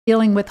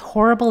dealing with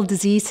horrible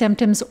disease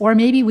symptoms, or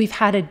maybe we've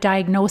had a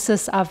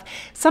diagnosis of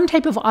some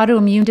type of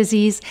autoimmune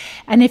disease.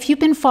 And if you've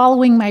been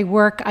following my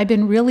work, I've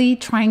been really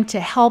trying to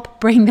help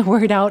bring the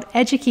word out,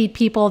 educate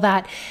people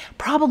that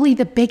probably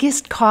the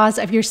biggest cause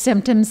of your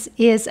symptoms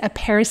is a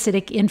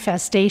parasitic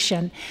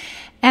infestation.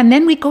 And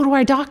then we go to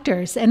our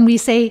doctors and we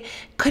say,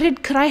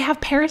 could I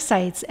have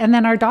parasites? And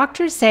then our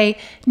doctors say,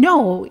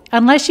 no,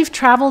 unless you've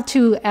traveled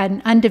to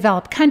an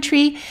undeveloped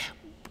country,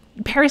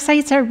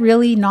 parasites are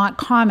really not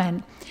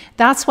common.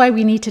 That's why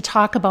we need to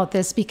talk about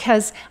this,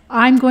 because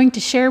I'm going to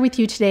share with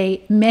you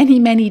today many,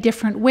 many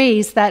different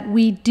ways that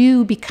we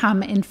do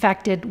become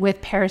infected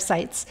with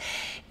parasites.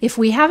 If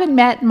we haven't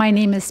met, my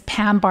name is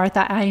Pam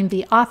Bartha. I am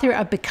the author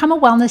of Become a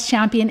Wellness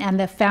Champion and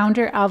the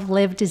founder of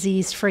Live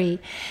Disease Free.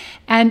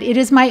 And it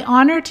is my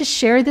honor to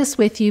share this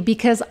with you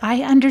because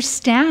I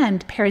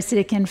understand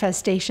parasitic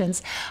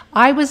infestations.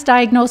 I was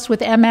diagnosed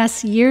with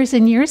MS years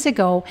and years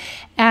ago,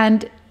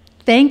 and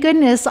thank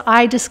goodness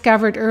I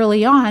discovered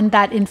early on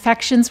that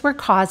infections were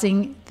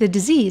causing the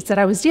disease that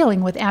I was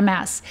dealing with,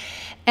 MS.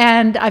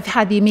 And I've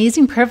had the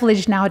amazing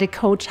privilege now to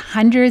coach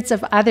hundreds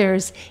of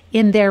others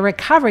in their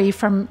recovery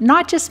from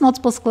not just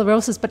multiple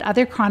sclerosis, but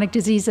other chronic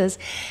diseases.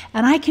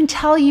 And I can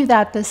tell you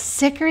that the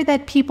sicker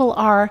that people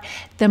are,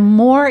 the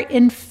more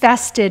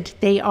infested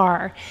they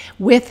are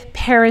with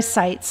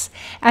parasites.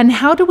 And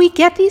how do we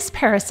get these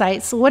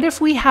parasites? What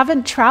if we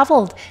haven't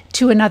traveled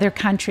to another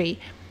country?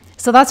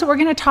 So that's what we're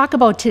going to talk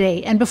about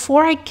today. And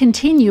before I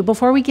continue,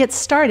 before we get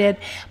started,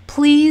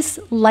 please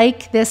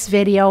like this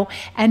video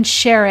and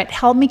share it.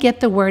 Help me get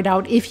the word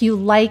out if you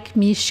like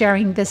me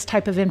sharing this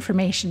type of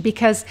information,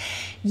 because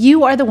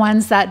you are the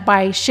ones that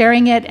by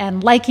sharing it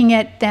and liking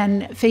it,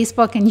 then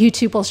Facebook and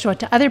YouTube will show it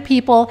to other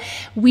people.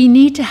 We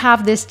need to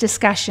have this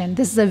discussion.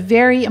 This is a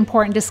very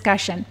important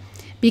discussion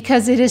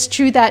because it is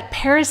true that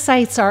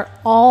parasites are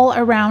all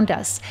around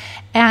us.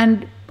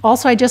 And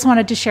also, I just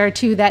wanted to share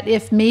too that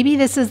if maybe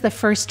this is the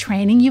first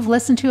training you've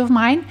listened to of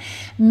mine,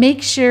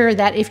 make sure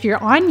that if you're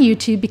on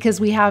YouTube, because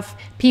we have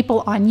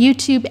people on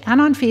YouTube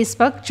and on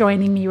Facebook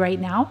joining me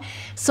right now,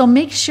 so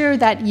make sure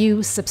that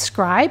you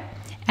subscribe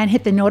and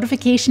hit the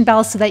notification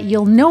bell so that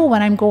you'll know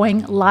when I'm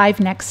going live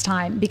next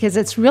time, because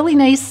it's really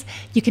nice.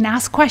 You can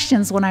ask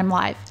questions when I'm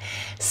live.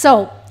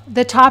 So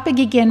the topic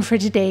again for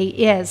today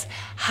is,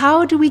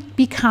 how do we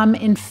become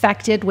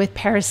infected with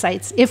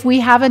parasites if we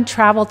haven't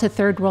traveled to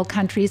third world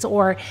countries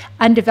or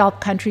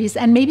undeveloped countries?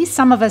 And maybe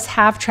some of us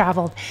have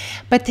traveled,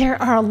 but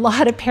there are a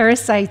lot of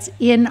parasites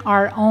in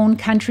our own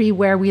country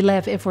where we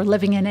live if we're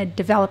living in a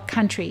developed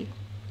country.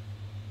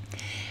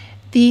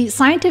 The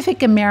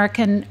Scientific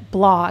American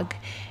blog,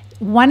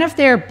 one of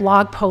their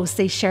blog posts,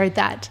 they shared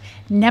that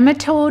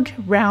nematode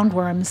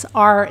roundworms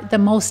are the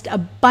most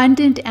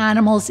abundant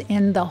animals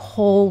in the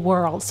whole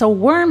world. So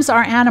worms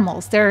are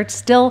animals. They're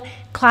still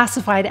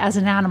classified as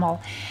an animal.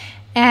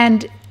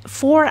 And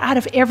 4 out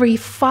of every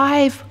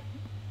 5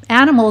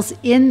 animals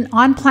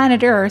on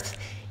planet Earth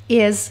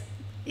is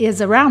a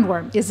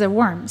roundworm, is a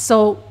worm.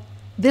 So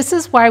this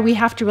is why we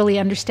have to really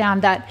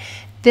understand that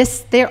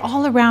they're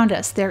all around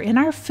us. They're in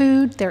our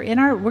food, we're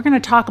going to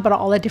talk about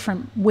all the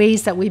different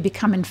ways that we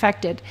become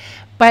infected.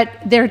 But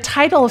their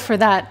title for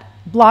that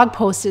blog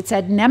post, it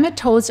said,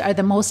 nematodes are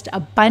the most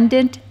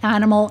abundant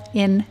animal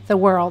in the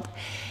world.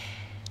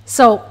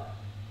 So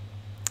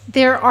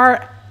there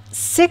are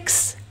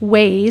 6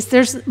 ways,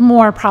 there's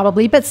more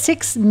probably, but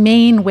 6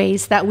 main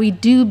ways that we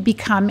do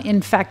become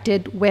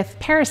infected with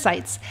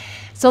parasites.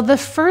 So the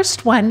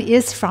first one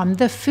is from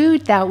the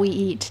food that we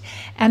eat.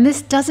 And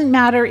this doesn't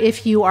matter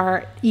if you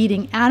are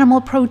eating animal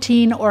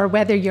protein or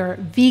whether you're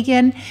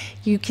vegan,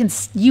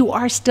 you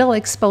are still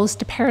exposed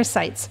to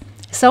parasites.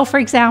 So for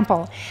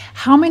example,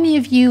 how many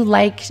of you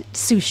like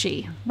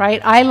sushi,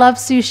 right? I love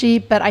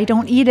sushi, but I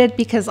don't eat it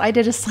because I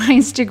did a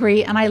science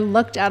degree and I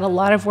looked at a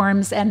lot of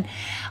worms, and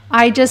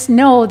I just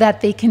know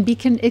that it can be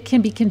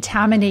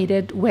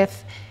contaminated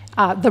with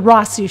the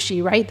raw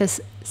sushi, right? This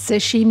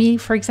sashimi,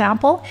 for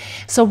example.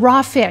 So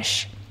raw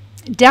fish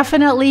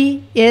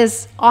definitely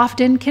is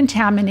often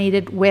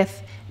contaminated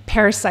with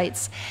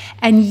parasites.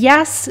 And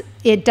yes,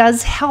 it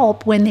does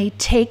help when they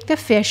take the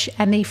fish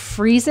and they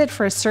freeze it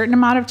for a certain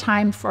amount of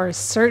time for a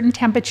certain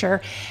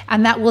temperature,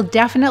 and that will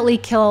definitely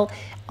kill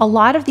a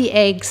lot of the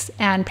eggs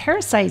and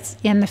parasites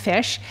in the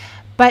fish,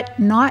 but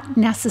not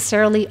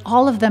necessarily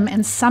all of them.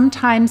 And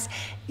sometimes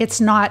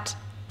it's not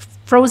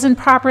frozen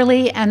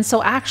properly. And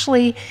so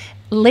actually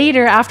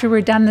later, after we're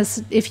done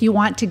this, if you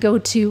want to go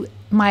to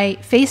my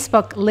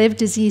Facebook Live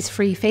Disease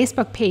Free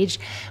Facebook page,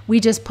 we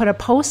just put a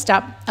post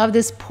up of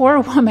this poor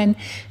woman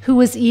who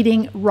was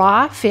eating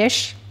raw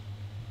fish,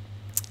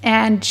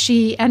 and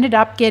she ended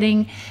up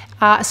getting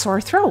a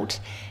sore throat,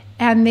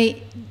 and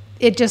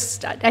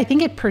I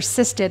think it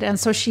persisted, and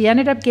so she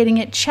ended up getting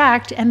it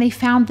checked, and they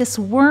found this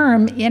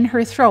worm in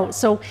her throat.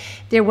 So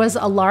there was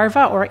a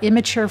larva or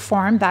immature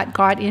form that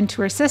got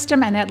into her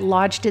system, and it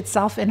lodged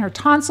itself in her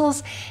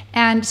tonsils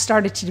and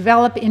started to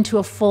develop into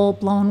a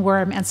full-blown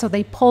worm, and so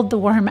they pulled the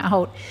worm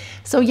out.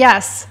 So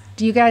yes,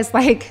 do you guys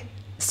like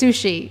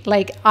sushi.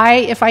 Like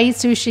if I eat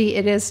sushi,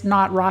 it is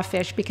not raw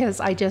fish because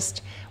I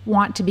just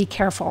want to be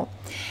careful.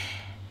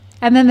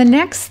 And then the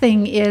next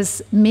thing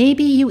is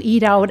maybe you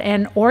eat out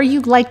or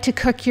you like to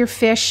cook your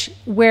fish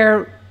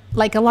where,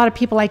 like, a lot of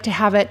people like to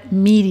have it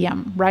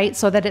medium, right?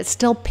 So that it's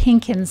still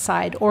pink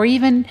inside, or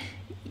even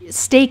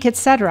steak,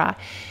 etc.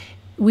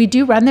 We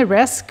do run the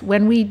risk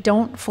when we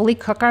don't fully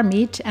cook our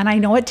meat, and I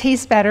know it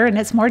tastes better and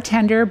it's more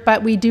tender,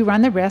 but we do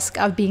run the risk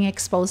of being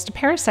exposed to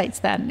parasites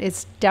then.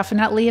 It's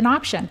definitely an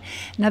option.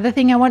 Another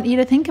thing I want you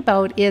to think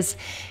about is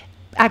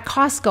at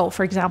Costco,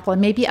 for example,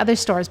 and maybe other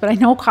stores, but I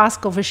know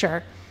Costco for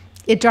sure.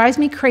 It drives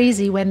me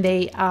crazy when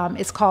they,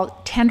 it's called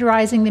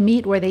tenderizing the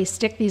meat, where they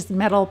stick these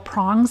metal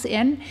prongs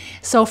in.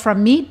 So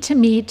from meat to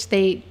meat,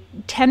 they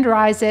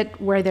tenderize it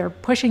where they're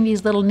pushing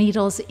these little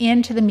needles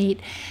into the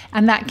meat,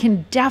 and that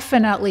can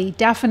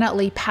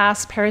definitely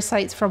pass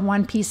parasites from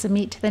one piece of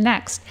meat to the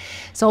next.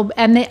 So,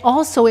 and they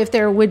also, if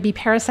there would be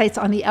parasites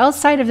on the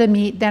outside of the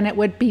meat, then it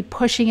would be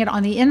pushing it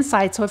on the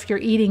inside. So if you're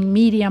eating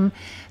medium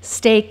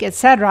steak,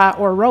 etc.,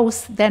 or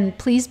roast, then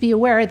please be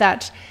aware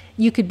that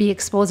you could be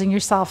exposing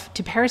yourself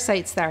to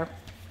parasites there.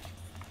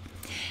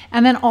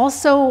 And then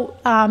also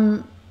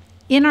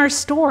in our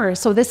stores,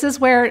 so this is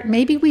where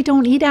maybe we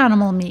don't eat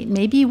animal meat,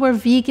 maybe we're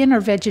vegan or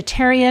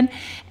vegetarian,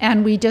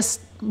 and we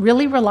just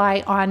really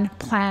rely on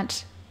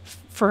plant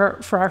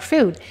for our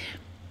food.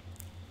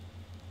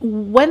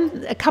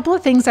 A couple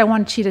of things I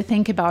want you to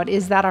think about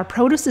is that our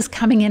produce is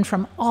coming in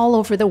from all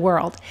over the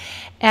world.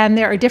 And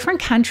there are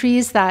different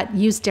countries that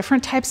use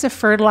different types of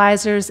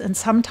fertilizers, and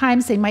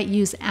sometimes they might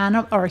use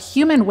animal or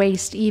human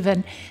waste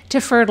even to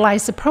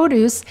fertilize the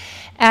produce,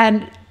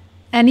 and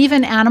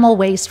even animal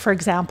waste, for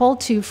example,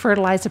 to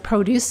fertilize the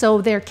produce.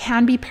 So there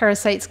can be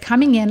parasites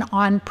coming in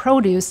on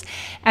produce.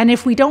 And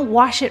if we don't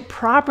wash it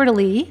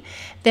properly,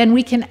 then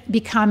we can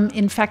become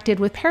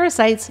infected with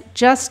parasites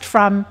just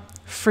from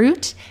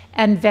fruit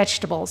and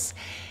vegetables.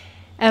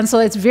 And so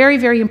it's very,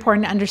 very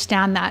important to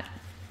understand that.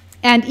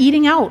 And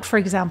eating out, for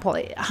example,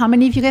 how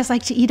many of you guys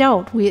like to eat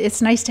out?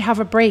 It's nice to have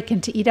a break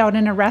and to eat out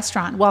in a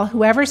restaurant. Well,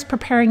 whoever's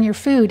preparing your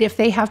food, if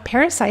they have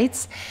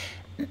parasites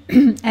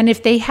and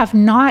if they have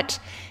not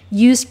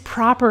used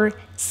proper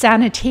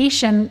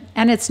sanitation,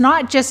 and it's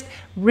not just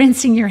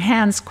rinsing your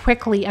hands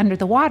quickly under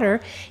the water,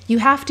 you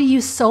have to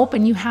use soap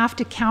and you have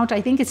to count,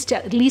 I think it's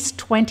at least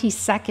 20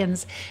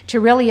 seconds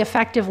to really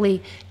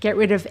effectively get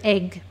rid of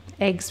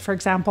eggs, for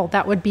example,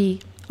 that would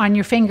be on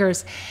your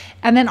fingers,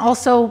 and then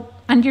also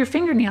under your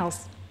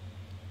fingernails.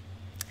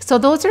 So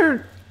those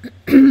are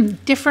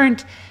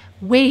different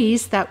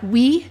ways that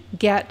we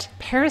get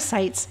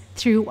parasites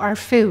through our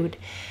food.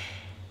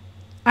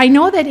 I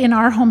know that in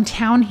our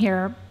hometown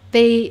here,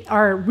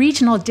 our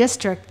regional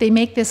district, they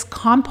make this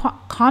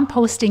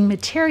composting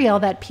material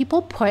that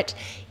people put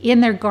in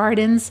their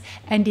gardens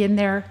and in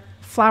their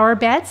flower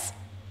beds.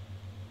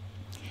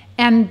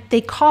 And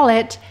they call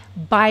it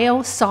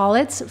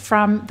biosolids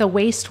from the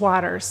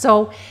wastewater.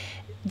 So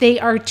they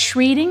are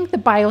treating the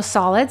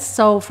biosolids,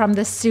 so from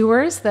the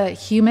sewers, the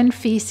human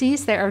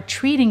feces, they are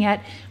treating it.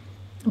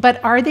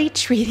 But are they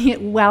treating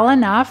it well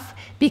enough?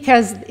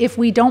 Because if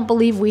we don't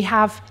believe we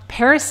have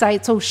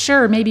parasites, so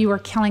sure, maybe we're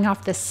killing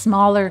off the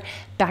smaller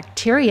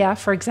bacteria,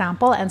 for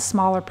example, and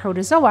smaller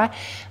protozoa,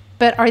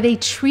 but are they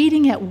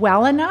treating it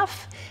well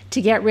enough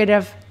to get rid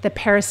of the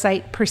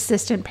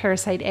persistent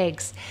parasite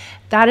eggs?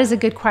 That is a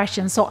good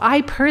question. So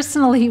I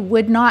personally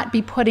would not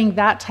be putting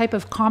that type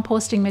of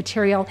composting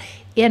material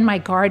in my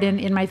garden,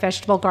 in my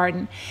vegetable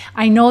garden.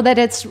 I know that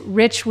it's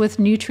rich with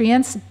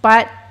nutrients,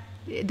 but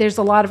there's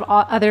a lot of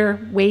other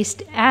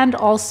waste and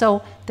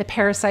also the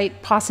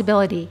parasite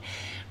possibility.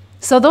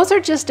 So those are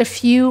just a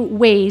few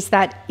ways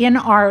that in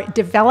our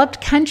developed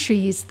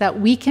countries that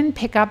we can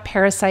pick up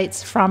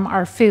parasites from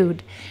our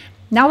food.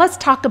 Now let's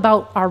talk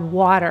about our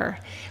water.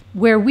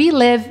 Where we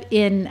live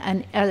in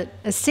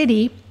a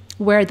city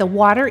where the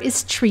water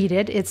is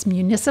treated, it's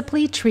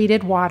municipally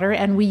treated water,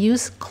 and we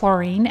use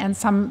chlorine, and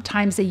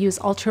sometimes they use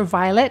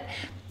ultraviolet.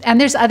 And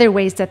there's other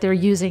ways that they're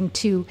using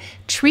to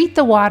treat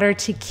the water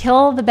to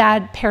kill the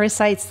bad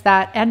parasites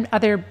and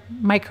other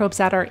microbes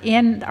that are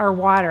in our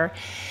water.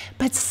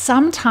 But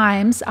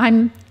sometimes,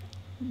 I'm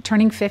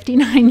turning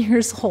 59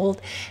 years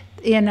old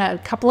in a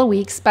couple of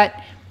weeks, but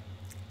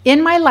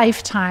in my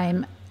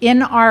lifetime,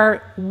 in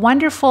our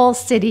wonderful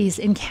cities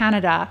in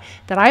Canada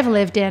that I've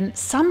lived in,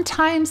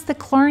 sometimes the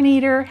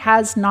chlorinator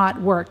has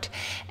not worked.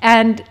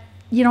 And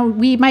you know,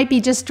 we might be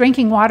just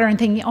drinking water and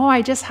thinking, oh,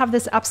 I just have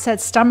this upset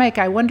stomach,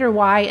 I wonder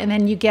why, and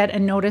then you get a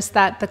notice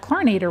that the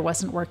chlorinator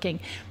wasn't working.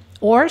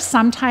 Or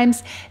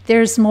sometimes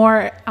there's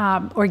more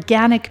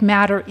organic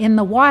matter in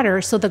the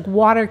water, so the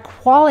water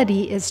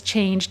quality is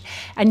changed,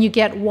 and you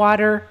get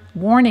water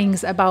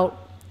warnings about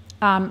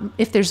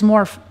if there's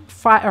more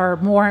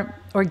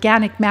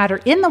organic matter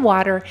in the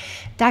water,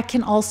 that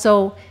can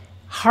also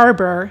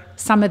harbor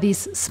some of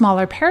these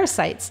smaller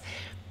parasites.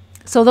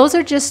 So those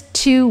are just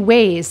two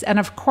ways. And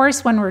of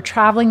course, when we're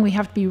traveling, we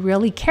have to be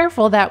really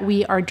careful that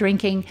we are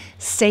drinking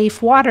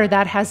safe water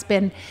that has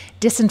been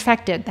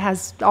disinfected,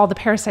 all the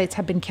parasites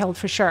have been killed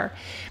for sure.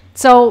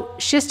 So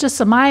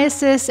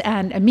schistosomiasis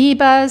and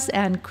amoebas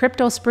and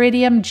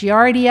cryptosporidium,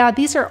 giardia,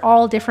 these are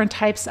all different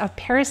types of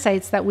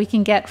parasites that we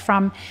can get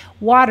from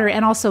water,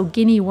 and also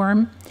guinea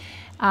worm.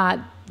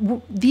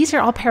 These are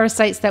all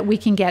parasites that we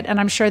can get, and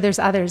I'm sure there's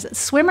others.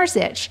 Swimmer's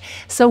itch.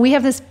 So we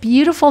have this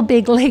beautiful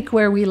big lake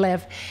where we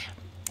live.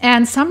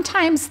 And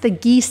sometimes the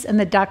geese and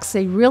the ducks,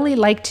 they really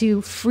like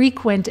to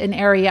frequent an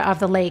area of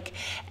the lake,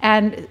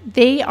 and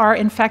they are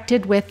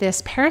infected with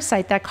this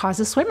parasite that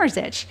causes swimmer's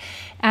itch.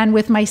 And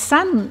with my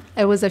son,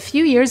 it was a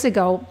few years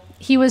ago,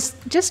 he was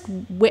just,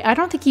 I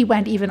don't think he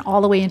went even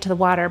all the way into the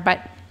water,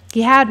 but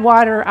he had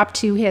water up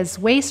to his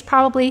waist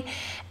probably.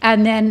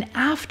 And then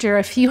after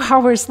a few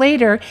hours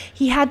later,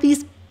 he had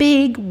these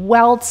big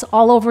welts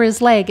all over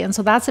his leg. And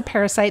so that's a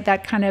parasite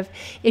that kind of,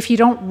 if you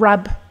don't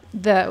rub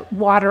the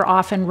water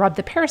off and rub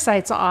the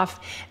parasites off,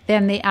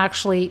 then they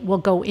actually will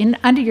go in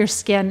under your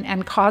skin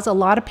and cause a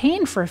lot of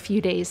pain for a few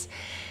days.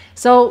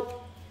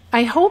 So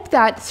I hope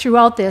that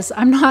throughout this,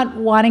 I'm not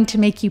wanting to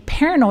make you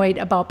paranoid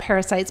about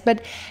parasites,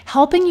 but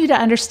helping you to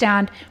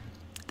understand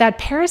that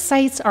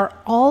parasites are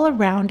all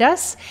around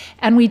us,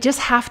 and we just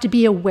have to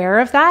be aware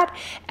of that.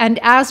 And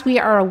as we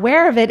are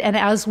aware of it, and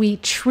as we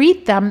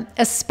treat them,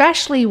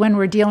 especially when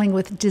we're dealing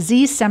with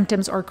disease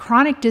symptoms or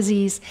chronic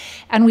disease,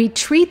 and we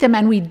treat them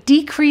and we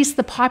decrease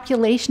the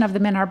population of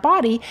them in our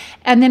body,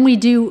 and then we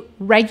do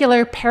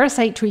regular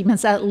parasite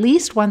treatments at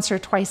least once or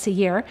twice a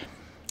year,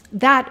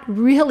 that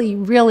really,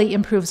 really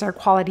improves our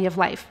quality of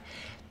life.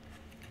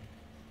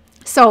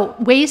 So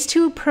ways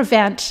to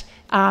prevent,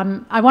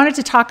 I wanted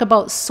to talk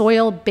about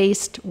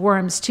soil-based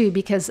worms too,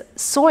 because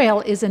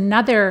soil is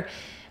another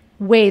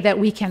way that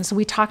we can. So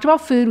we talked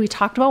about food, we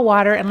talked about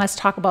water, and let's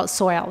talk about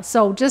soil.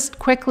 So just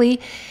quickly,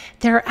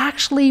 there are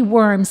actually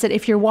worms that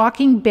if you're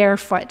walking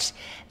barefoot,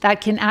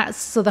 that can,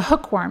 so the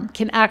hookworm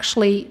can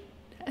actually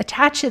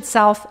attach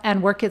itself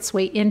and work its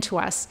way into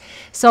us.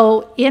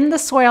 So in the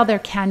soil, there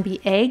can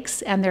be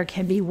eggs and there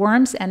can be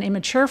worms and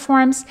immature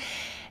forms.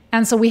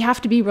 And so we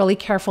have to be really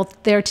careful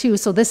there too.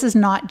 So this is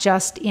not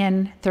just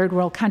in third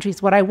world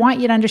countries. What I want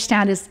you to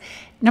understand is,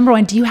 number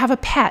one, do you have a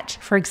pet,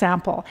 for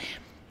example?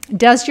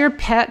 Does your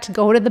pet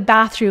go to the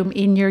bathroom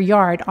in your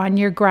yard on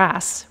your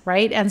grass,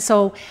 right? And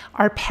so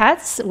our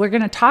pets, we're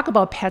going to talk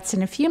about pets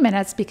in a few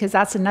minutes because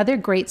that's another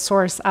great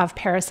source of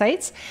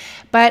parasites,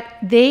 but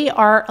they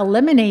are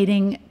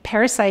eliminating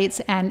parasites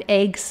and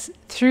eggs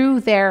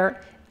through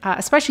their,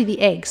 especially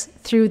the eggs,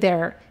 through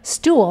their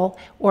stool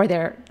or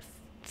their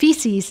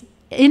feces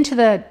into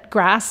the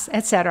grass,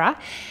 etc.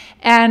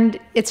 And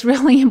it's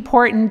really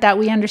important that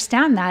we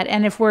understand that.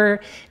 And if we're,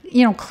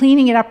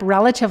 cleaning it up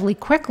relatively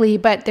quickly,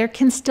 but there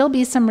can still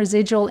be some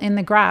residual in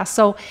the grass.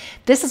 So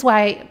this is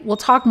why we'll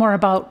talk more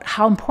about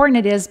how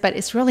important it is, but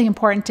it's really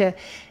important to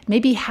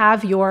maybe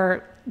have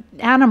your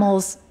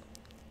animals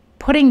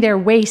putting their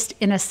waste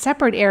in a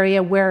separate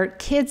area where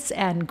kids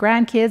and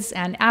grandkids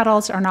and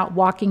adults are not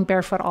walking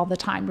barefoot all the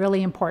time.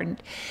 Really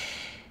important.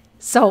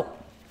 So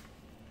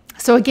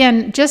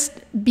again, just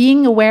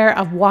being aware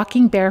of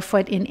walking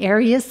barefoot in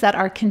areas that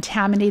are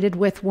contaminated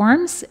with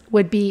worms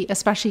would be,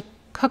 especially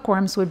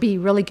hookworms, would be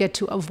really good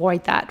to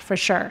avoid that for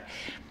sure.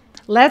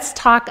 Let's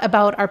talk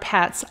about our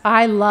pets.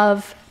 I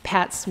love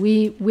pets.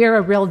 We're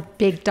a real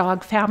big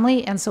dog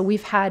family, and so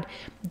we've had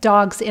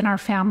dogs in our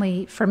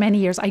family for many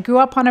years. I grew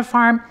up on a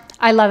farm.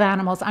 I love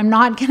animals. I'm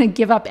not going to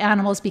give up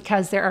animals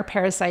because there are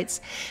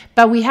parasites,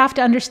 but we have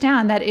to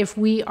understand that if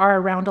we are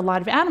around a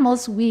lot of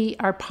animals, we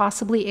are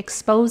possibly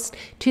exposed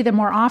to them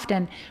more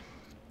often.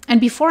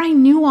 And before I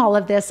knew all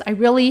of this,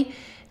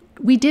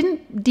 we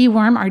didn't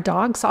deworm our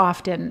dogs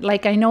often.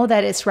 Like, I know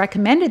that it's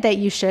recommended that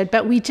you should,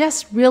 but we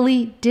just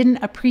really didn't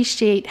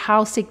appreciate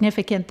how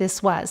significant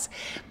this was.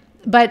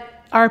 But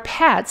our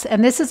pets,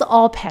 and this is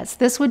all pets,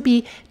 this would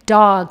be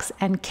dogs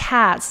and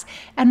cats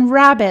and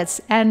rabbits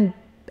and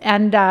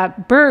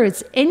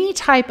birds, any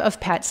type of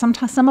pet.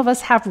 Sometimes some of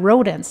us have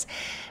rodents,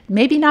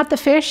 maybe not the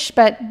fish,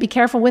 but be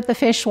careful with the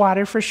fish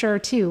water for sure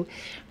too.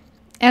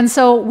 And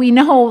so we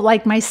know,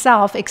 like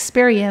myself,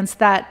 experience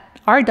that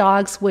our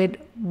dogs would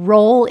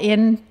roll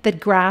in the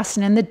grass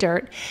and in the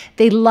dirt.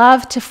 They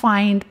love to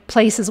find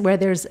places where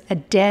there's a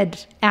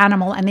dead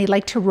animal and they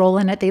like to roll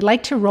in it. They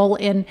like to roll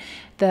in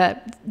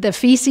the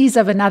feces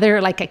of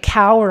another, like a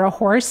cow or a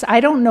horse. I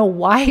don't know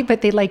why,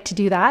 but they like to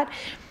do that.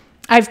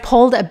 I've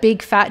pulled a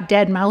big fat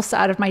dead mouse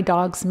out of my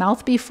dog's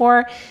mouth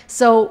before.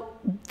 So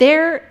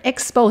they're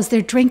exposed.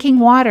 They're drinking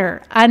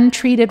water,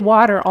 untreated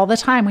water all the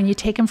time when you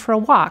take them for a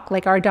walk.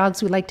 Like our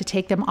dogs, we like to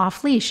take them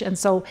off leash. And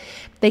so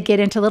they get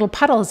into little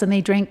puddles and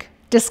they drink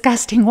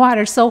disgusting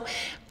water. So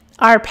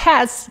our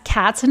pets,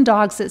 cats and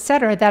dogs,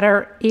 etc., that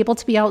are able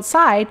to be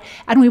outside,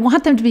 and we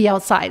want them to be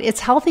outside.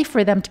 It's healthy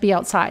for them to be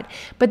outside,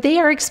 but they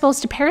are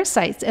exposed to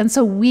parasites. And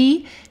so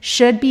we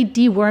should be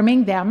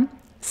deworming them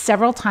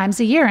several times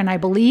a year. And I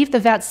believe the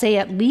vets say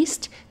at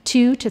least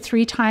 2 to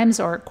 3 times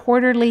or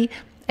quarterly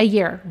a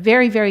year.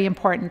 Very, very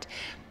important.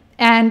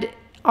 And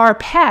our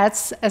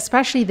pets,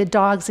 especially the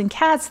dogs and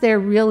cats, they're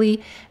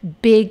really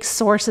big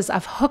sources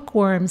of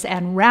hookworms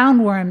and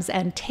roundworms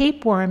and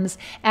tapeworms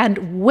and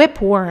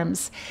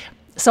whipworms.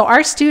 So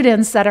our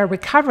students that are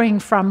recovering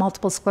from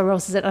multiple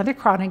sclerosis and other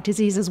chronic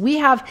diseases, we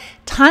have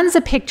tons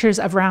of pictures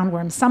of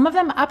roundworms, some of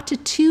them up to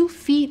 2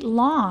 feet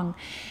long.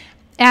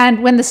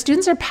 And when the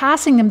students are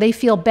passing them, they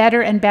feel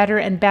better and better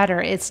and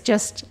better. It's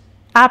just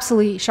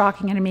absolutely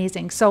shocking and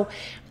amazing. So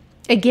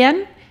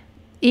again,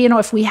 you know,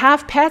 if we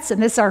have pets,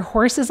 and this are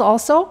horses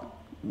also,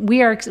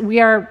 we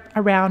are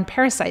around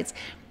parasites.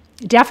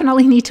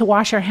 Definitely need to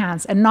wash our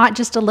hands, and not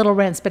just a little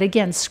rinse, but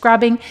again,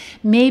 scrubbing.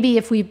 Maybe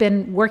if we've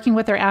been working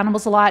with our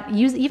animals a lot,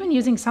 even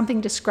using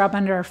something to scrub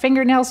under our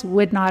fingernails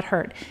would not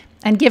hurt.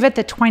 And give it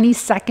the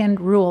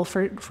 20-second rule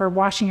for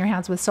washing your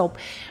hands with soap.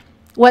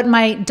 What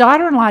my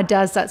daughter-in-law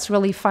does that's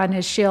really fun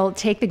is she'll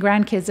take the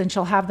grandkids and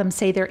she'll have them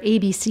say their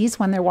ABCs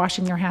when they're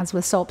washing their hands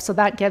with soap. So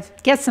that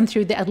gets them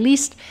through at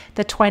least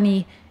the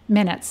 20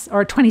 minutes,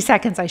 or 20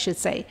 seconds, I should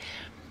say.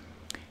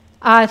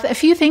 A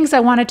few things I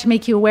wanted to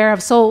make you aware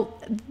of. So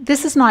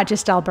this is not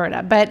just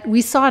Alberta, but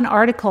we saw an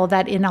article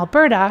that in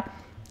Alberta,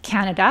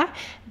 Canada,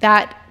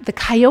 that the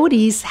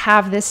coyotes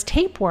have this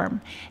tapeworm,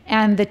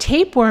 and the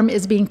tapeworm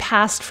is being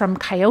passed from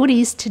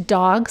coyotes to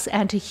dogs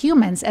and to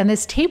humans. And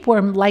this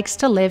tapeworm likes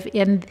to live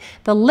in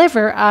the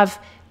liver of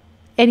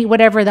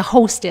whatever the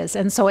host is.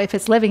 And so if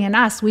it's living in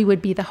us, we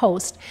would be the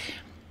host.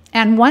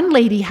 And one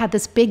lady had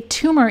this big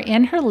tumor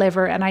in her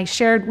liver, and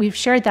we've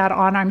shared that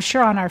on, I'm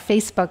sure, on our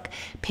Facebook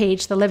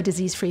page, the Live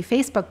Disease Free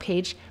Facebook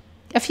page,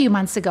 a few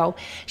months ago.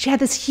 She had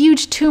this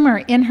huge tumor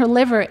in her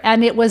liver,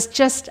 and it was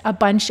just a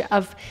bunch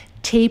of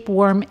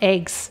tapeworm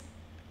eggs.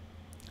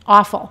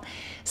 Awful.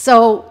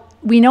 So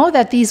we know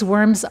that these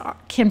worms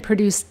can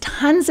produce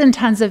tons and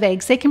tons of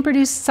eggs. They can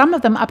produce, some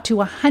of them, up to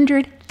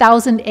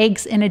 100,000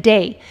 eggs in a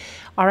day.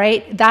 All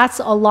right, that's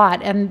a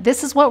lot. And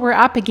this is what we're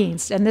up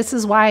against. And this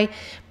is why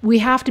we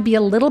have to be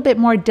a little bit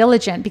more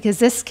diligent, because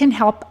this can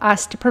help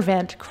us to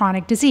prevent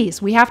chronic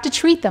disease. We have to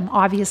treat them,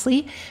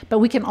 obviously, but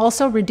we can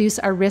also reduce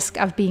our risk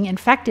of being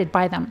infected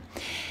by them.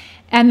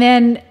 And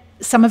then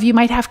some of you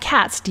might have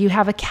cats. Do you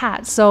have a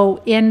cat?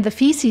 So in the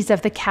feces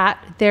of the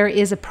cat, there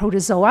is a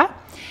protozoa,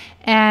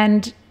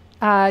 and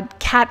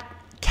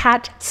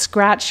cat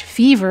scratch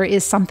fever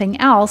is something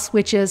else,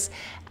 which is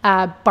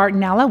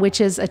Bartonella,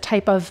 which is a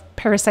type of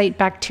parasite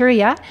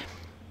bacteria.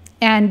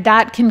 And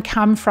that can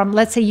come from,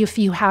 let's say, if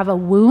you have a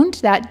wound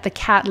that the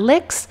cat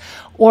licks,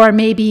 or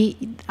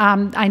maybe,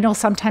 I know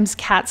sometimes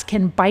cats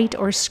can bite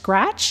or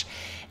scratch,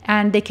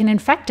 and they can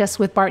infect us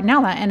with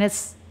Bartonella. And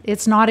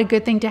it's not a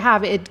good thing to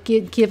have. It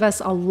give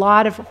us a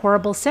lot of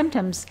horrible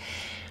symptoms.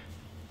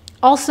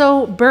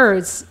 Also,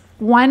 birds.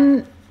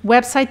 One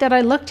website that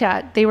I looked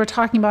at, they were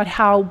talking about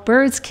how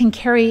birds can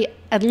carry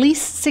at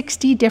least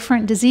 60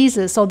 different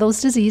diseases. So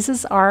those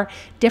diseases are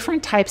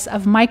different types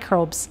of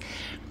microbes.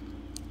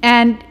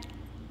 And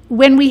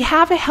when we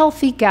have a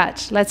healthy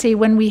gut, let's say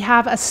when we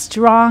have a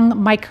strong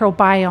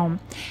microbiome,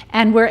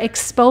 and we're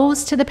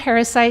exposed to the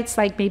parasites,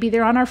 like maybe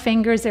they're on our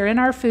fingers, they're in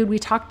our food, we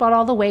talked about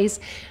all the ways,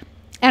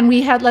 and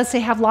we had, let's say,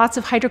 have lots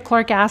of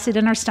hydrochloric acid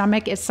in our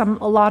stomach,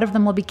 a lot of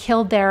them will be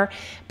killed there,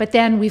 but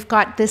then we've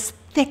got this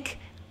thick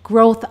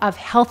growth of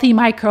healthy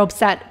microbes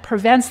that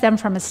prevents them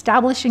from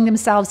establishing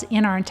themselves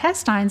in our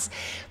intestines,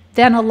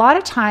 then a lot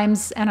of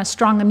times, and a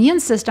strong immune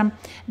system,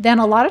 then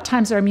a lot of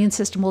times our immune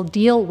system will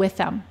deal with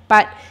them,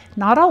 but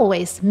not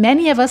always.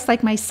 Many of us,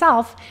 like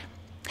myself,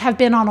 have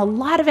been on a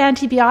lot of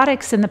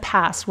antibiotics in the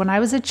past. When I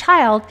was a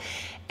child,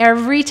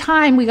 every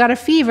time we got a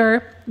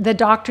fever, the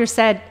doctor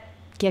said,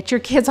 get your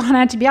kids on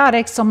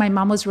antibiotics. So my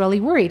mom was really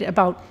worried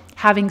about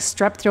having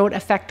strep throat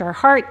affect our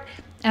heart.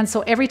 And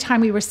so every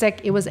time we were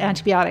sick, it was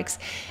antibiotics.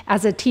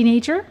 As a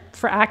teenager,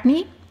 for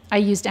acne, I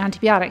used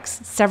antibiotics,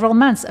 several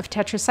months of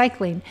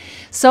tetracycline.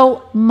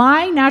 So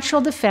my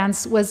natural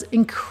defense was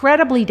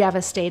incredibly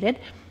devastated.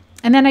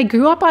 And then I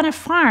grew up on a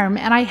farm,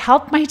 and I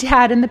helped my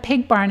dad in the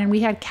pig barn, and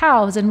we had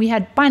cows, and we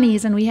had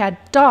bunnies, and we had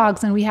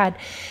dogs, and we had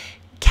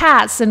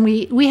cats, and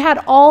we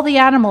had all the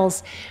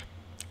animals.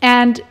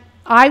 And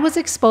I was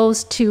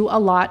exposed to a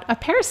lot of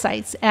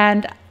parasites,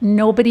 and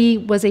nobody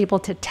was able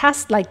to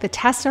test. Like, the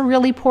tests are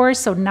really poor,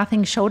 so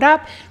nothing showed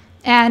up.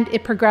 And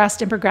it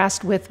progressed and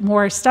progressed with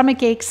more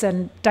stomach aches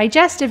and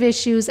digestive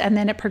issues, and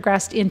then it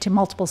progressed into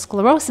multiple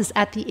sclerosis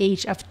at the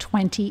age of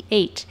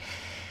 28.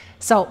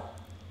 So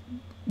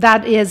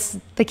that is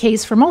the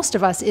case for most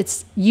of us.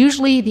 It's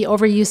usually the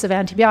overuse of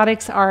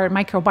antibiotics, our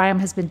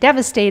microbiome has been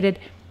devastated,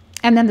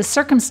 and then the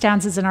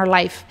circumstances in our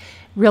life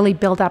really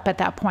build up at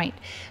that point.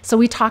 So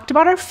we talked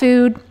about our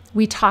food,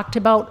 we talked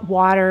about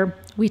water,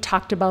 we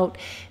talked about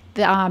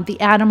the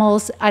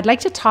animals. I'd like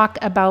to talk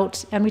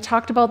about, and we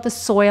talked about the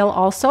soil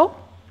also,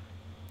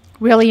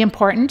 really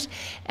important.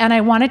 And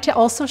I wanted to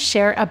also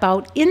share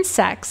about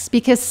insects,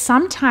 because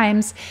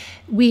sometimes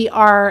we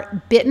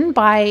are bitten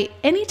by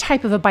any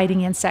type of a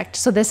biting insect.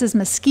 So this is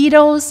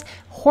mosquitoes,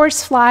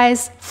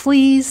 horseflies,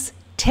 fleas,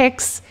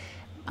 ticks,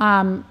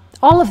 all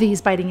of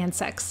these biting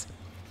insects.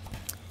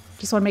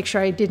 just want to make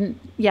sure I didn't,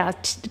 yeah,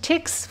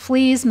 ticks,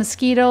 fleas,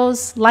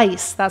 mosquitoes,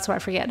 lice, that's what I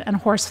forget, and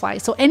horsefly.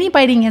 So any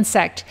biting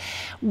insect,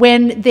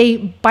 when they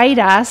bite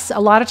us, a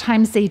lot of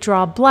times they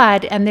draw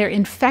blood and they're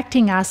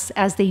infecting us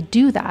as they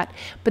do that.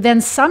 But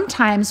then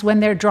sometimes when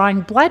they're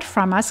drawing blood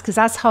from us, because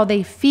that's how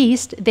they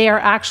feast, they are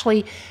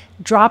actually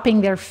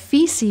dropping their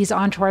feces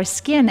onto our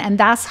skin, and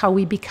that's how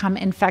we become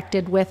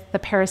infected with the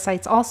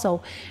parasites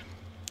also.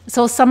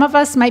 So some of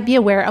us might be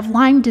aware of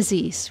Lyme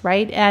disease,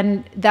 right?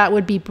 And that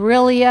would be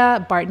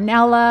Borrelia,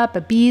 Bartonella,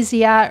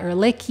 Babesia,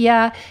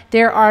 Ehrlichia.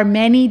 There are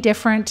many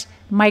different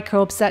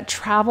microbes that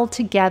travel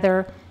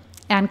together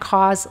and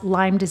cause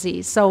Lyme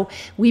disease. So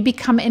we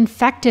become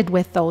infected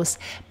with those.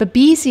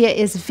 Babesia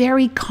is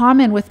very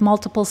common with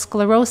multiple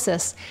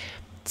sclerosis.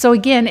 So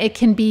again, it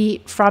can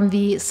be from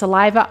the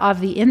saliva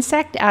of the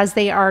insect as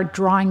they are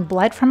drawing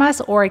blood from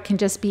us, or it can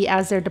just be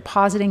as they're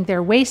depositing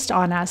their waste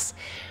on us.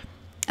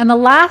 And the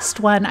last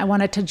one I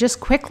wanted to just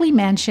quickly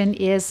mention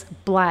is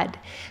blood.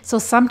 So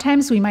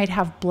sometimes we might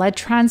have blood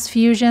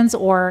transfusions,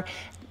 or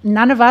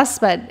none of us,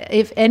 but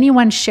if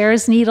anyone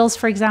shares needles,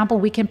 for example,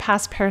 we can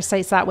pass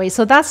parasites that way.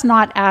 So that's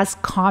not as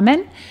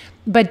common,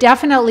 but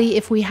definitely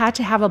if we had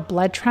to have a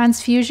blood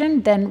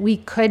transfusion, then we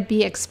could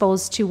be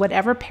exposed to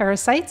whatever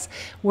parasites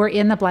were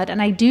in the blood.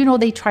 And I do know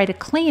they try to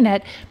clean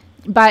it,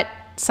 but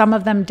some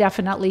of them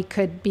definitely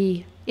could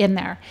be in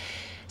there.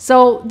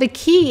 So the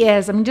key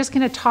is, I'm just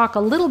going to talk a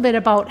little bit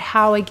about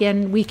how,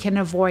 again, we can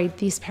avoid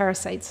these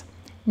parasites.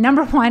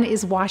 Number one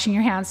is washing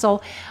your hands. So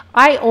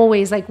I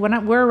always, like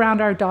when we're around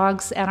our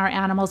dogs and our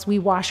animals, we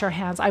wash our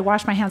hands. I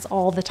wash my hands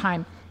all the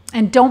time.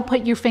 And don't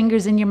put your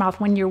fingers in your mouth.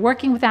 When you're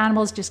working with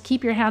animals, just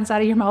keep your hands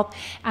out of your mouth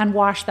and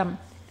wash them.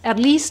 At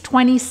least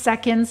 20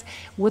 seconds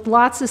with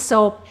lots of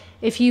soap.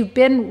 If you've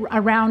been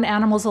around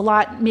animals a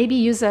lot, maybe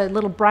use a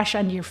little brush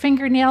under your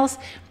fingernails.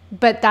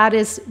 But that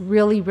is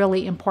really,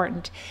 really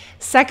important.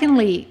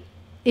 Secondly,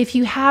 if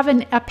you have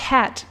a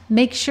pet,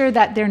 make sure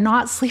that they're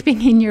not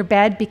sleeping in your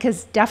bed,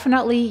 because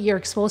definitely you're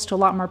exposed to a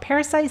lot more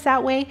parasites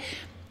that way.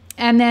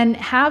 And then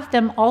have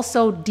them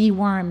also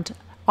dewormed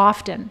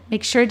often.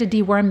 Make sure to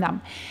deworm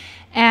them.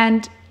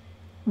 And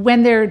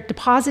when they're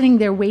depositing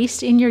their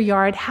waste in your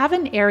yard, have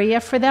an area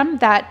for them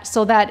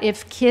so that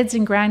if kids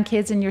and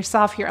grandkids and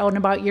yourself, you're out and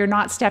about, you're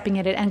not stepping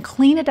in it, and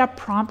clean it up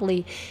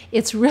promptly.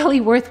 It's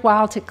really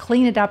worthwhile to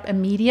clean it up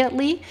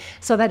immediately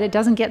so that it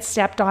doesn't get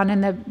stepped on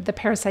and the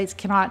parasites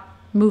cannot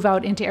move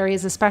out into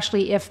areas,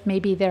 especially if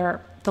maybe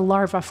they're the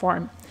larva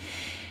form.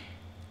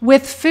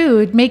 With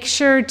food, make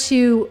sure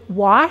to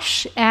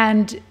wash,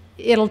 and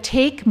it'll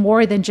take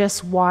more than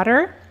just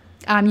water.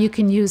 You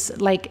can use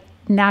like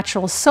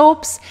natural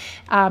soaps,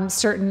 a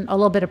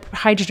little bit of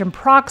hydrogen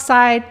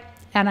peroxide,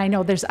 and I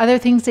know there's other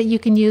things that you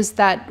can use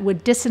that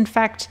would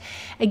disinfect.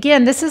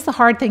 Again, this is the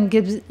hard thing.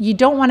 You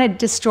don't want to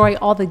destroy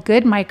all the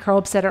good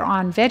microbes that are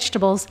on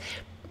vegetables,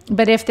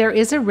 but if there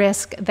is a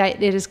risk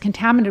that it is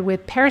contaminated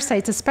with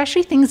parasites,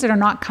 especially things that are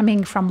not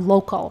coming from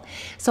local,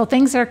 so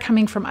things that are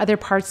coming from other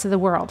parts of the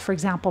world, for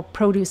example,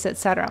 produce,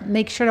 etc.,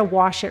 make sure to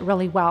wash it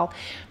really well.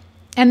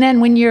 And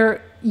then when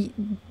you're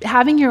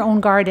having your own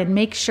garden,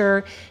 make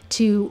sure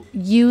to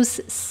use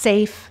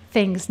safe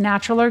things,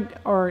 natural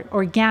or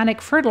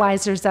organic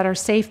fertilizers that are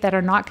safe, that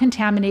are not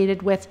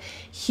contaminated with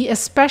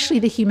especially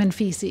the human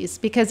feces,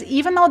 because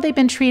even though they've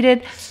been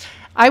treated,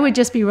 I would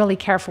just be really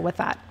careful with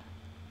that.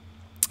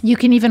 You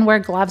can even wear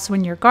gloves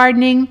when you're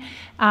gardening.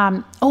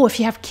 If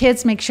you have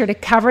kids, make sure to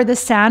cover the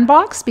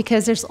sandbox,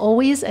 because there's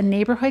always a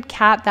neighborhood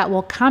cat that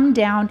will come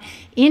down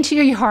into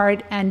your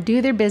yard and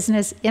do their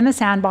business in the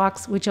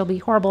sandbox, which will be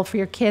horrible for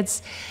your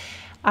kids.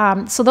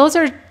 So those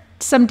are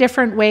some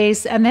different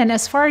ways. And then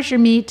as far as your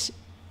meat,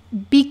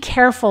 be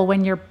careful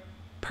when you're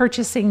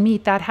purchasing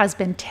meat that has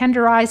been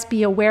tenderized.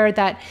 Be aware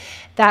that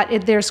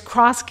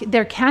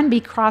there can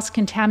be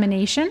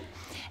cross-contamination,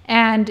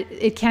 and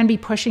it can be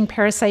pushing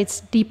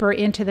parasites deeper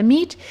into the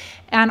meat.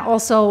 And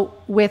also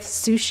with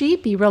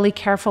sushi, be really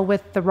careful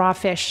with the raw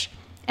fish.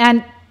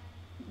 And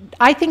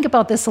I think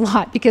about this a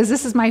lot because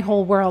this is my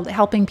whole world,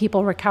 helping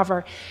people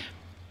recover.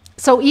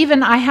 So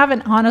even I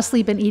haven't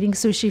honestly been eating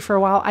sushi for a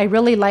while. I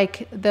really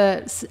like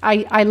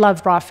I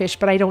love raw fish,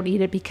 but I don't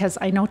eat it because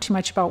I know too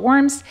much about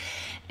worms.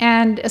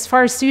 And as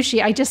far as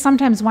sushi, I just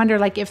sometimes wonder,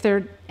 like, if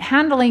they're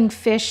handling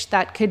fish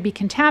that could be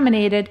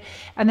contaminated,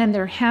 and then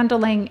they're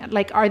handling,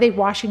 like, are they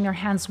washing their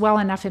hands well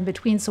enough in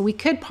between? So we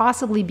could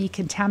possibly be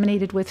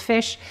contaminated with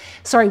with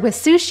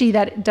sushi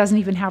that doesn't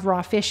even have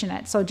raw fish in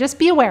it. So just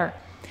be aware.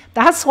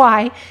 That's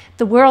why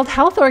the World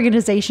Health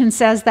Organization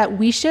says that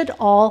we should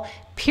all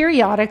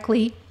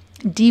periodically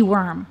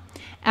deworm.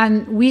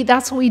 And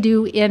that's what we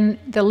do in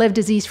the Live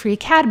Disease Free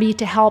Academy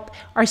to help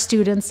our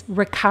students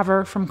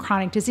recover from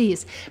chronic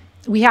disease.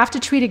 We have to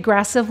treat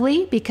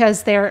aggressively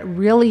because they're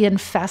really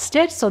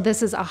infested. So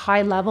this is a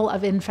high level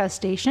of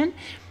infestation.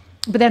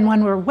 But then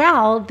when we're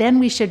well, then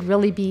we should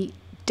really be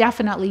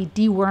definitely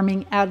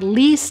deworming at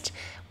least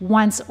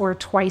once or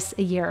twice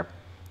a year.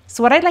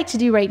 So what I'd like to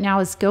do right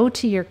now is go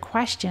to your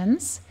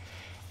questions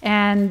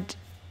and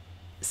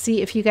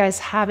see if you guys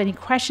have any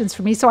questions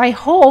for me. So I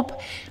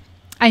hope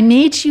I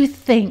made you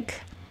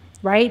think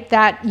right?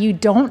 That you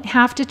don't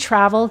have to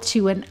travel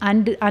to an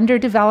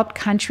underdeveloped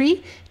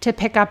country to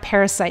pick up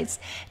parasites.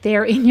 They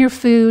are in your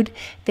food,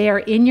 they are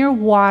in your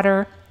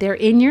water, they're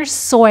in your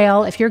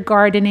soil. If you're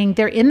gardening,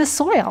 they're in the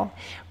soil,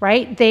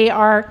 right?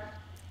 They're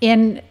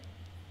in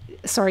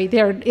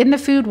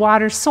the food,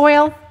 water,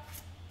 soil,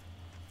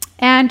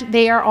 and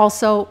they are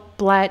also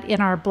in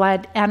our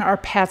blood, and our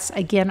pets,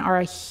 again, are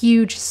a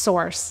huge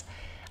source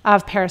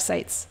of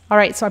parasites. All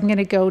right, so I'm going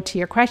to go to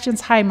your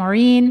questions. Hi,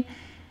 Maureen.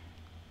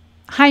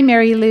 Hi,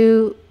 Mary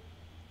Lou.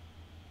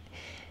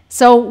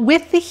 So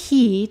with the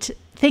heat,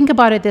 think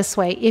about it this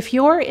way. If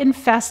you're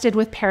infested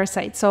with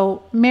parasites,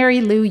 so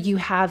Mary Lou, you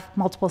have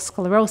multiple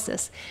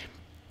sclerosis.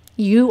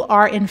 You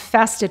are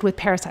infested with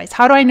parasites.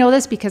 How do I know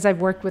this? Because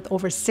I've worked with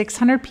over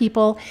 600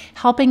 people,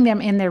 helping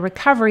them in their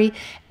recovery,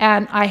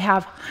 and I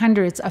have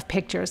hundreds of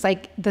pictures.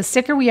 Like, the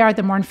sicker we are,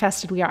 the more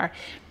infested we are.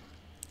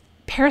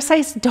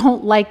 Parasites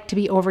don't like to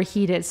be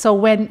overheated. So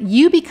when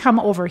you become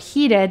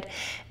overheated,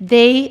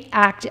 they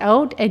act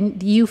out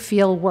and you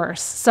feel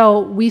worse. So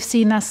we've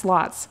seen this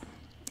lots.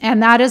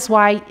 And that is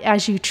why,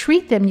 as you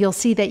treat them, you'll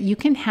see that you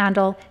can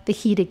handle the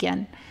heat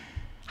again.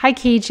 Hi,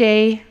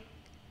 KJ.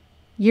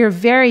 You're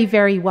very,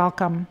 very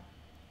welcome.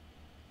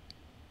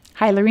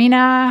 Hi,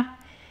 Lorena.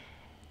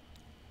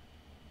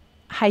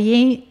 Hi,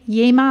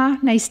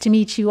 Yema. Nice to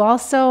meet you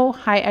also.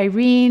 Hi,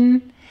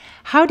 Irene.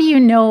 How do you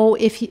know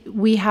if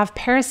we have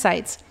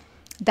parasites?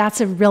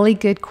 That's a really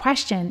good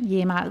question,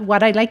 Yema.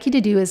 What I'd like you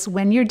to do is,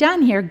 when you're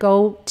done here,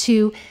 go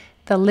to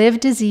the Live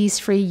Disease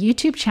Free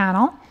YouTube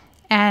channel.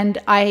 And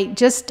I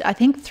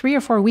think 3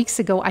 or 4 weeks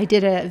ago, I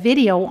did a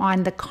video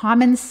on the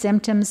common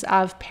symptoms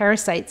of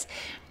parasites.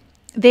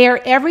 They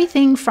are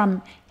everything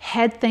from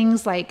head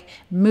things like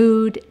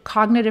mood,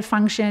 cognitive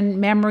function,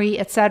 memory,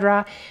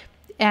 etc.,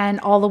 and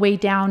all the way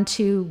down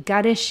to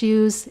gut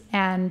issues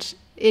and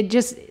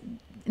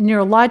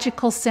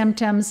neurological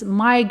symptoms,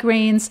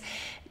 migraines.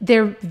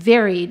 They're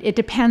varied. It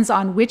depends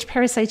on which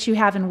parasites you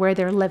have and where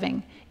they're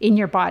living in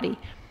your body.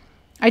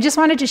 I just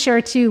wanted to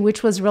share too,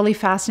 which was really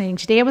fascinating.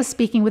 Today I was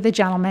speaking with a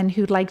gentleman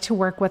who'd like to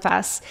work with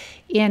us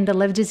in the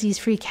Live Disease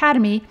Free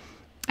Academy.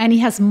 And he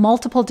has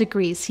multiple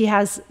degrees.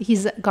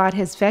 He's got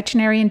his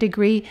veterinarian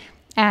degree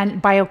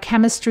and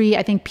biochemistry,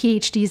 I think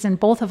PhDs in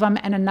both of them,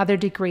 and another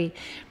degree.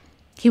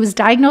 He was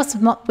diagnosed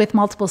with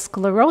multiple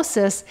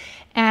sclerosis,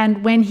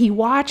 and when he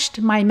watched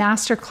my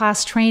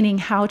masterclass training,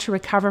 How to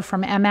Recover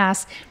from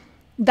MS,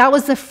 that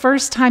was the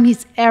first time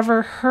he's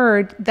ever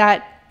heard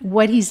that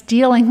what he's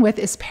dealing with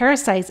is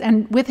parasites.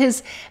 And with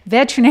his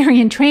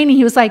veterinarian training,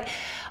 he was like,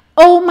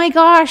 oh my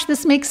gosh,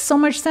 this makes so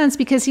much sense.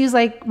 Because he was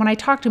like, when I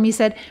talked to him, he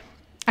said,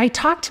 I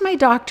talked to my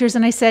doctors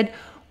and I said,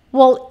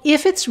 well,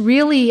 if it's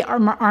really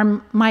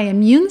my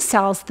immune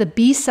cells, the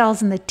B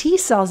cells and the T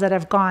cells that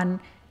have gone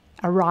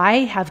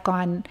awry,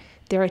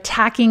 they're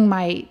attacking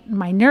my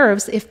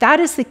nerves. If that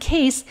is the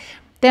case,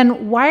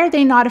 then why are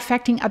they not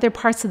affecting other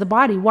parts of the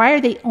body? Why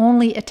are they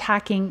only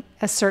attacking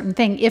a certain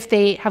thing if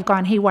they have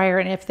gone haywire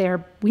and if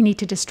we need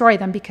to destroy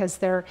them because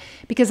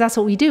that's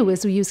what we do,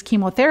 is we use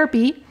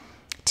chemotherapy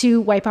to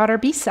wipe out our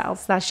B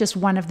cells. That's just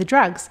one of the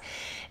drugs.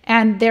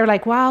 And they're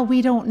like, well,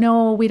 we don't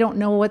know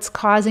what's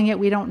causing it.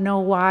 We don't know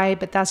why,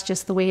 but that's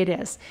just the way it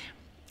is.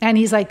 And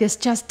he's like, this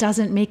just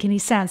doesn't make any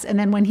sense. And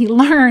then when he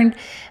learned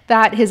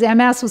that his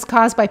MS was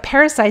caused by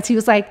parasites, he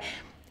was like,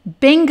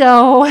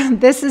 bingo,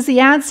 this is the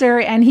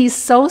answer. And he's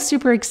so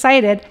super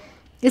excited.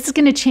 This is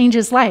going to change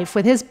his life.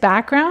 With his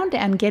background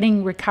and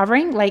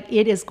recovering, like,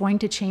 it is going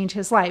to change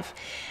his life.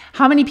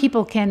 How many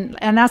people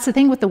and that's the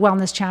thing with the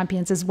Wellness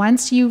Champions, is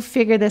once you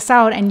figure this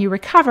out and you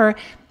recover,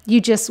 you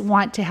just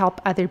want to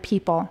help other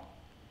people.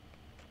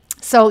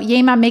 So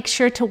Yema, make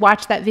sure to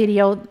watch that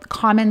video,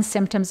 Common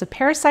Symptoms of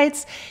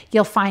Parasites.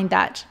 You'll find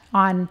that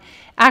on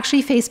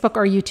actually Facebook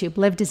or YouTube,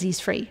 Live Disease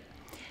Free.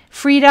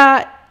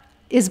 Frida,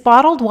 is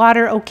bottled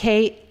water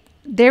okay?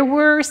 There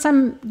were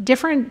some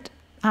different,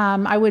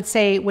 I would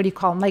say, what do you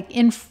call them? Like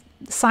in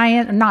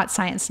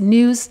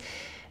news,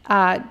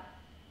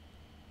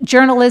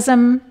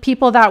 journalism,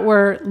 people that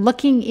were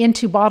looking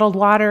into bottled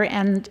water,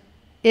 and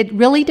it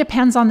really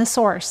depends on the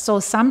source. So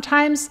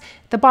sometimes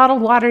the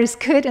bottled water is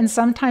good and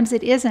sometimes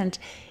it isn't.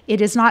 It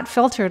is not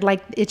filtered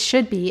like it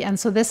should be. And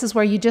so this is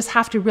where you just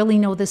have to really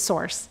know the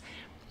source.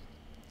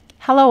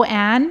 Hello,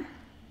 Anne.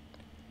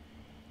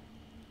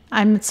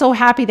 I'm so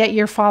happy that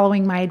you're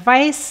following my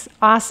advice.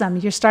 Awesome.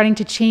 You're starting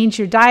to change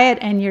your diet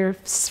and you're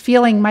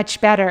feeling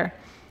much better.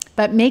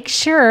 But make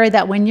sure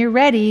that when you're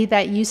ready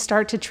that you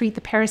start to treat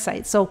the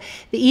parasites. So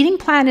the eating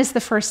plan is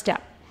the first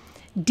step.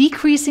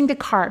 Decreasing the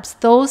carbs.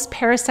 Those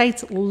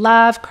parasites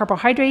love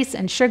carbohydrates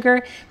and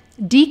sugar.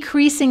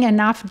 Decreasing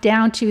enough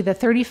down to the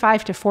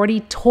 35 to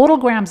 40 total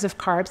grams of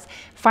carbs,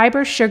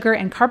 fiber, sugar,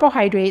 and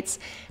carbohydrates,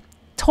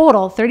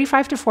 total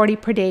 35 to 40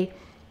 per day.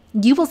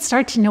 You will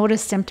start to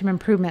notice symptom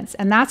improvements.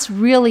 And that's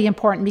really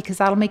important because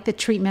that'll make the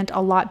treatment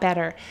a lot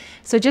better.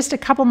 So just a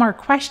couple more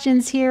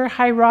questions here.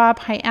 Hi, Rob.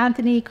 Hi,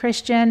 Anthony,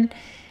 Christian.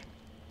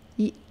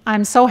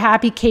 I'm so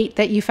happy, Kate,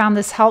 that you found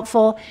this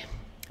helpful.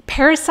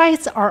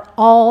 Parasites are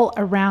all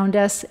around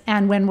us,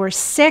 and when we're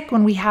sick,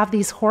 when we have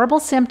these horrible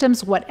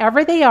symptoms,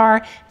 whatever they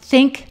are,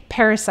 think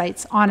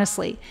parasites,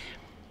 honestly.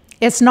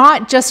 It's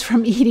not just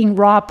from eating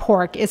raw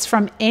pork. It's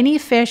from any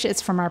fish.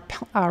 It's from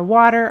our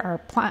water,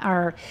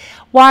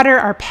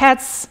 our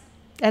pets,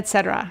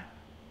 etc.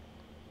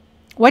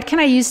 What can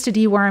I use to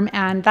deworm?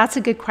 And that's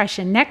a good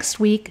question. Next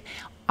week,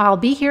 I'll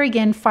be here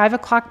again, 5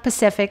 o'clock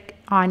Pacific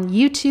on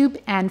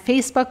YouTube and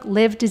Facebook,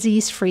 Live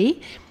Disease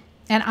Free.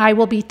 And I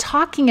will be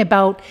talking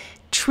about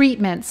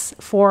treatments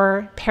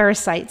for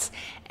parasites.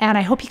 And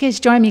I hope you guys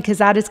join me because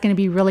that is going to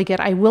be really good.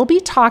 I will be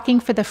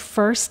talking for the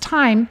first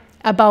time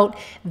about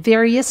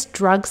various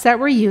drugs that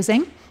we're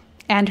using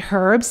and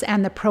herbs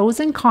and the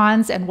pros and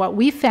cons and what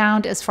we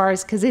found as far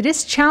as, because it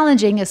is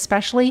challenging,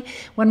 especially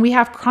when we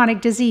have chronic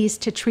disease,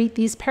 to treat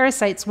these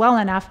parasites well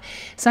enough.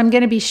 So I'm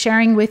going to be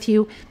sharing with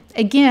you.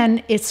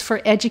 Again, it's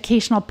for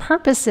educational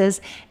purposes,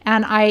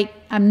 and I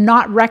am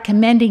not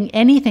recommending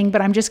anything,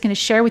 but I'm just going to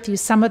share with you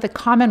some of the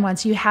common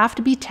ones. You have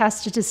to be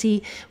tested to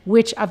see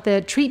which of the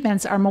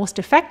treatments are most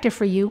effective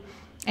for you,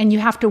 and you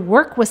have to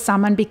work with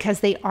someone because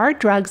they are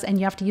drugs and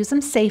you have to use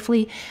them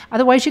safely.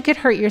 Otherwise, you could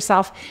hurt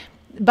yourself,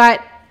 but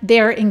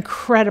they're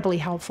incredibly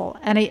helpful.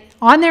 And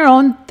on their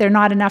own, they're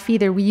not enough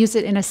either. We use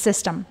it in a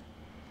system.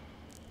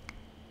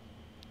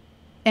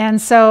 And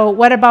so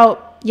what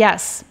about,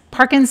 yes,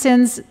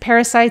 Parkinson's,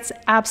 parasites,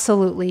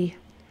 absolutely.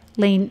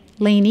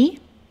 Lainey.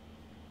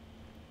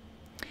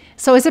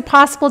 So is it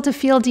possible to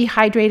feel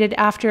dehydrated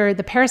after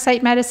the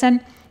parasite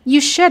medicine? You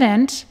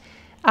shouldn't.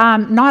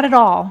 Not at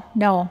all,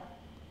 no.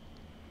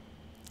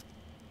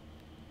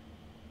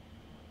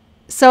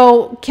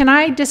 So can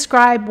I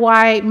describe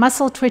why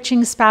muscle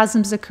twitching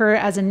spasms occur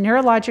as a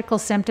neurological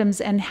symptoms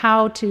and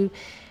how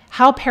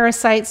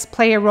parasites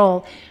play a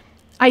role?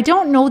 I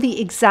don't know the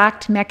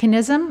exact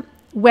mechanism,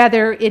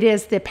 whether it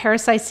is the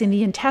parasites in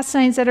the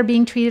intestines that are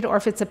being treated or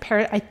if it's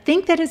I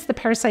think that it's the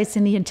parasites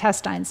in the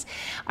intestines.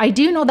 I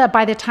do know that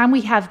by the time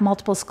we have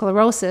multiple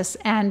sclerosis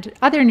and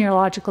other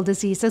neurological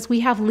diseases,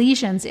 we have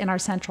lesions in our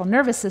central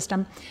nervous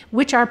system,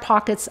 which are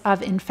pockets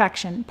of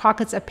infection,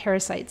 pockets of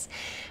parasites.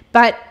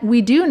 But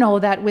we do know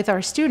that with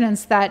our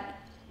students that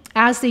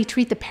as they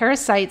treat the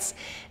parasites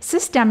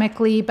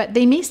systemically, but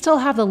they may still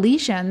have the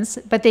lesions,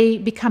 but they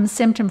become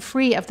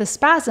symptom-free of the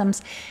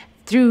spasms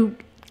through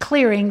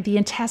clearing the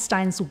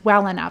intestines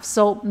well enough.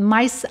 So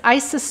I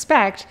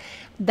suspect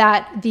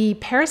that the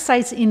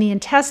parasites in the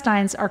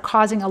intestines are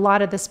causing a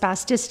lot of the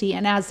spasticity,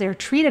 and as they're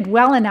treated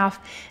well enough,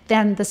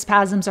 then the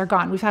spasms are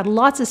gone. We've had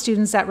lots of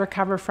students that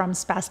recover from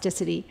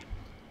spasticity.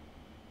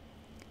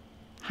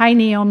 Hi,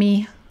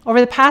 Naomi. Over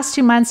the past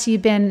 2 months,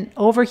 you've been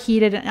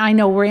overheated. And I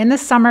know we're in the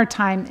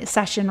summertime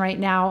session right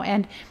now,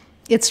 and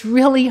it's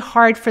really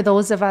hard for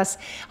those of us,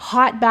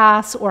 hot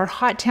baths or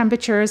hot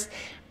temperatures.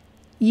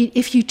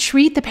 If you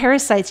treat the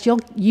parasites,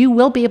 you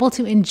will be able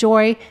to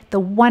enjoy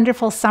the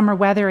wonderful summer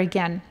weather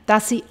again.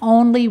 That's the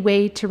only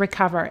way to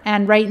recover.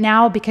 And right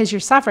now, because you're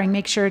suffering,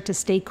 make sure to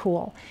stay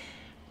cool.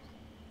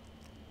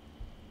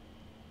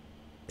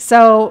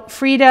 So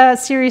Frida,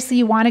 seriously,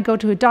 you want to go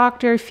to a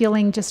doctor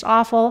feeling just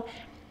awful?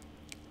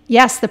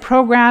 Yes, the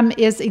program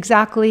is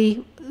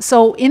exactly,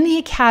 so in the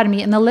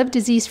academy, in the Live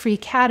Disease Free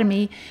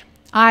Academy,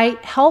 I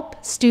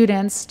help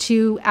students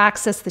to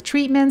access the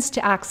treatments,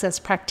 to access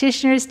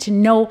practitioners, to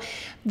know.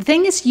 The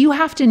thing is, you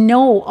have to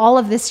know all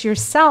of this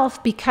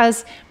yourself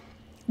because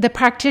the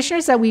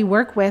practitioners that we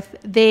work with,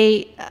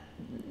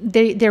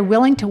 they're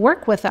willing to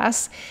work with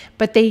us,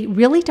 but they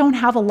really don't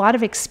have a lot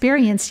of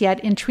experience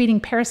yet in treating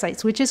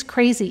parasites, which is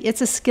crazy.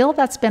 It's a skill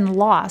that's been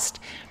lost.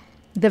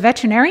 The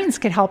veterinarians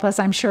could help us,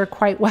 I'm sure,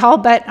 quite well,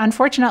 but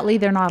unfortunately,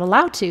 they're not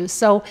allowed to.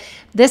 So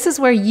this is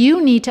where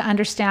you need to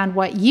understand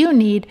what you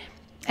need,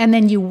 and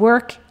then you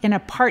work in a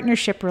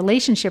partnership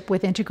relationship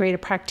with integrated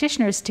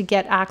practitioners to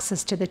get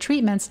access to the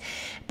treatments.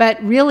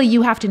 But really,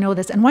 you have to know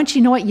this. And once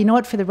you know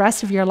it for the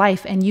rest of your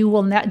life, and you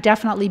will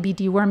definitely be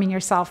deworming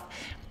yourself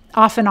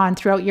off and on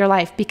throughout your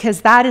life,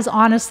 because that is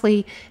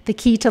honestly the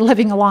key to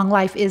living a long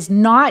life, is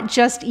not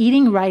just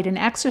eating right and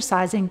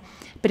exercising,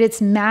 but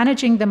it's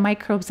managing the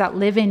microbes that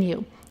live in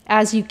you.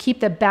 As you keep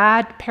the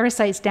bad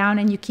parasites down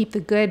and you keep the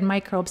good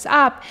microbes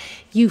up,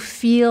 you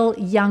feel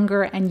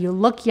younger and you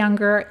look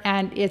younger,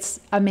 and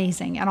it's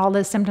amazing, and all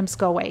the symptoms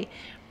go away.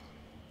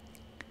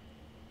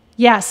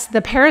 Yes,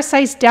 the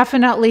parasites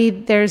definitely,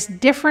 there's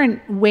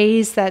different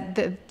ways that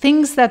the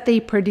things that they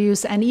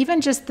produce, and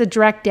even just the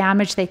direct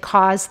damage they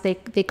cause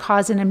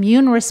an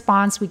immune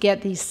response. We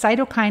get these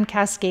cytokine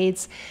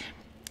cascades,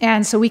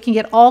 and so we can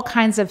get all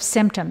kinds of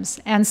symptoms.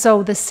 And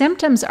so the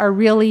symptoms are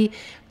really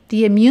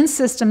the immune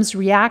system's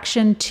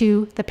reaction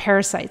to the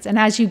parasites. And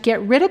as you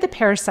get rid of the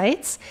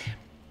parasites,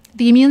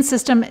 the immune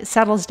system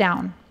settles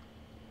down.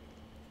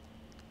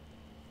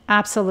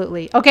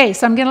 Absolutely. Okay,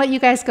 so I'm going to let you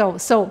guys go.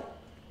 So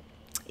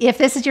If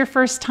this is your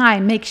first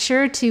time, make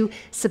sure to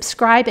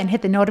subscribe and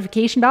hit the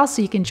notification bell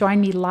so you can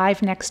join me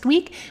live next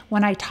week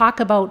when I talk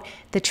about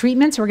the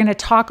treatments. We're going to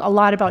talk a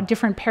lot about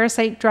different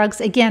parasite drugs.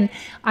 Again,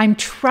 I'm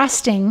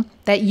trusting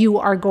that you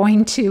are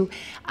going to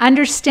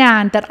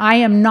understand that I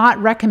am not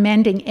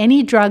recommending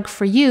any drug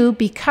for you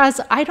because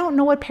I don't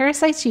know what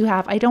parasites you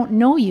have. I don't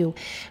know you,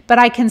 but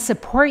I can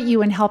support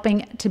you in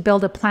helping to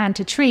build a plan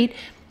to treat.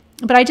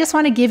 But I just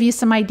want to give you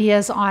some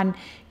ideas on,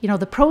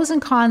 the pros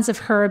and cons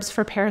of herbs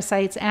for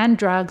parasites and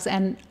drugs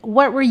and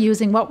what we're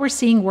using, what we're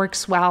seeing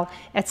works well,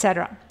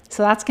 etc.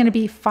 So that's going to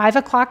be 5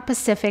 o'clock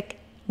Pacific,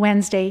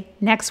 Wednesday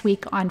next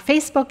week on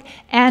Facebook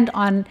and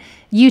on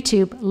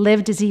YouTube,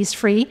 Live Disease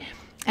Free.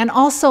 And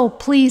also,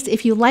 please,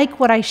 if you like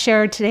what I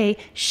shared today,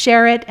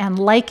 share it and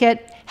like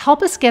it.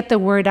 Help us get the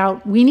word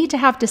out. We need to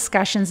have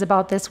discussions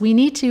about this. We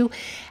need to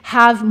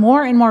have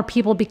more and more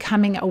people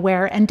becoming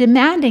aware and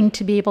demanding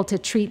to be able to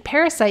treat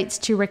parasites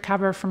to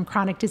recover from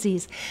chronic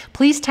disease.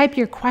 Please type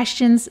your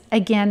questions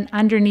again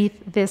underneath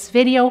this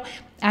video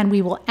and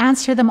we will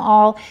answer them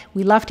all.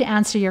 We love to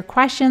answer your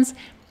questions.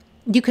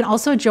 You can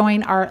also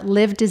join our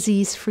Live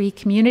Disease Free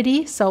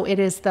community. So it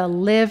is the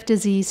Live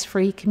Disease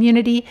Free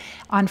community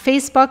on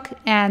Facebook,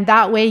 and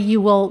that way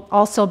you will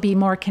also be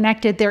more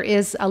connected. There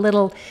is a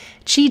little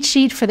cheat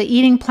sheet for the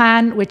eating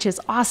plan, which is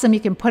awesome.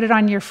 You can put it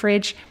on your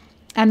fridge.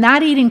 And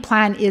that eating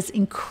plan is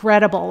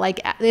incredible.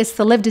 Like, it's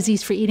the Live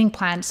Disease Free eating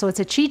plan. So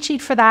it's a cheat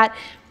sheet for that.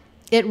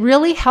 It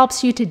really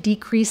helps you to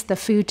decrease the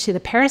food to the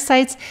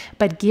parasites,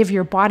 but give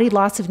your body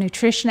lots of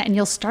nutrition, and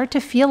you'll start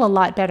to feel a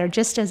lot better,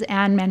 just as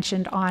Anne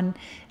mentioned on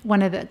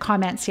one of the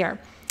comments here.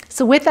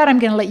 So with that, I'm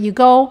going to let you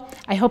go.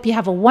 I hope you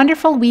have a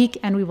wonderful week,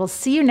 and we will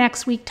see you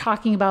next week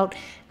talking about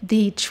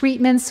the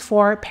treatments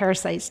for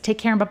parasites. Take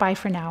care and bye-bye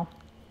for now.